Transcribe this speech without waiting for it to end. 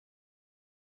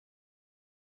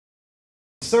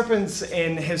Serpents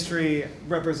in history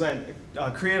represent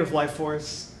creative life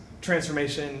force,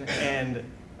 transformation, and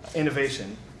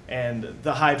innovation. And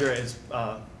the Hydra is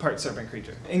part serpent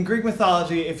creature. In Greek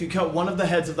mythology, if you cut one of the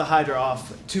heads of the Hydra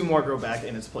off, two more grow back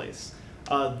in its place.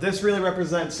 This really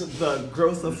represents the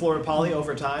growth of Florida Poly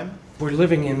over time. We're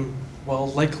living in, well,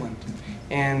 Lakeland.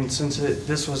 And since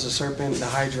this was a serpent, the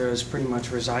Hydra is pretty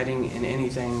much residing in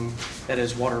anything that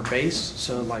is water-based,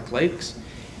 so like lakes.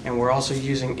 And we're also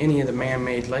using any of the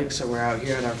man-made lakes that we're out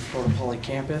here at our Florida Poly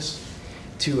campus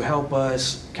to help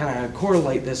us kind of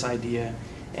correlate this idea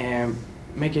and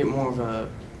make it more of a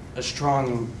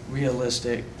strong,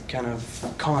 realistic kind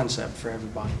of concept for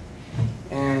everybody.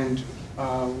 And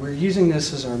we're using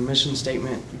this as our mission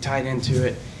statement tied into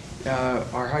it.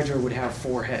 Our Hydra would have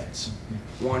 4 heads,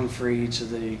 one for each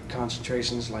of the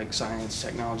concentrations like science,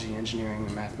 technology, engineering,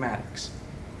 and mathematics.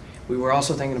 We were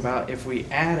also thinking about if we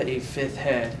add a 5th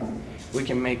head, we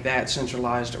can make that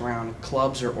centralized around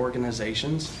clubs or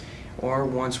organizations, or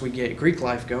once we get Greek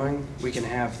life going, we can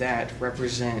have that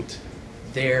represent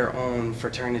their own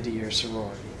fraternity or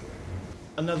sorority.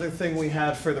 Another thing we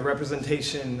had for the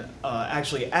representation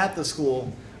actually at the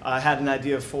school had an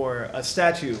idea for a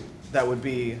statue that would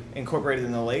be incorporated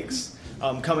in the lakes.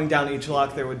 Coming down each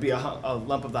lock there would be a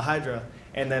lump of the Hydra,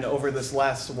 and then over this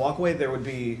last walkway there would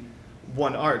be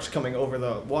one arch coming over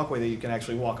the walkway that you can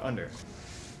actually walk under.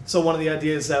 So one of the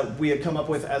ideas that we had come up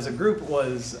with as a group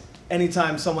was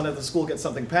anytime someone at the school gets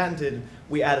something patented,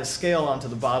 we add a scale onto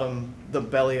the bottom, the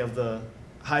belly of the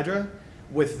Hydra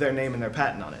with their name and their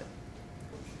patent on it.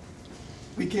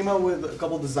 We came up with a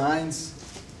couple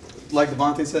designs. Like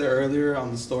Devontae said earlier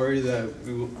on the story that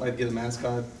we would like to get a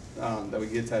mascot that we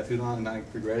get tattooed on and not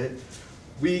regret it.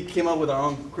 We came up with our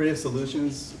own creative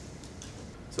solutions.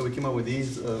 So we came up with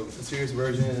these, a serious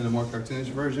version and a more cartoonish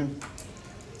version.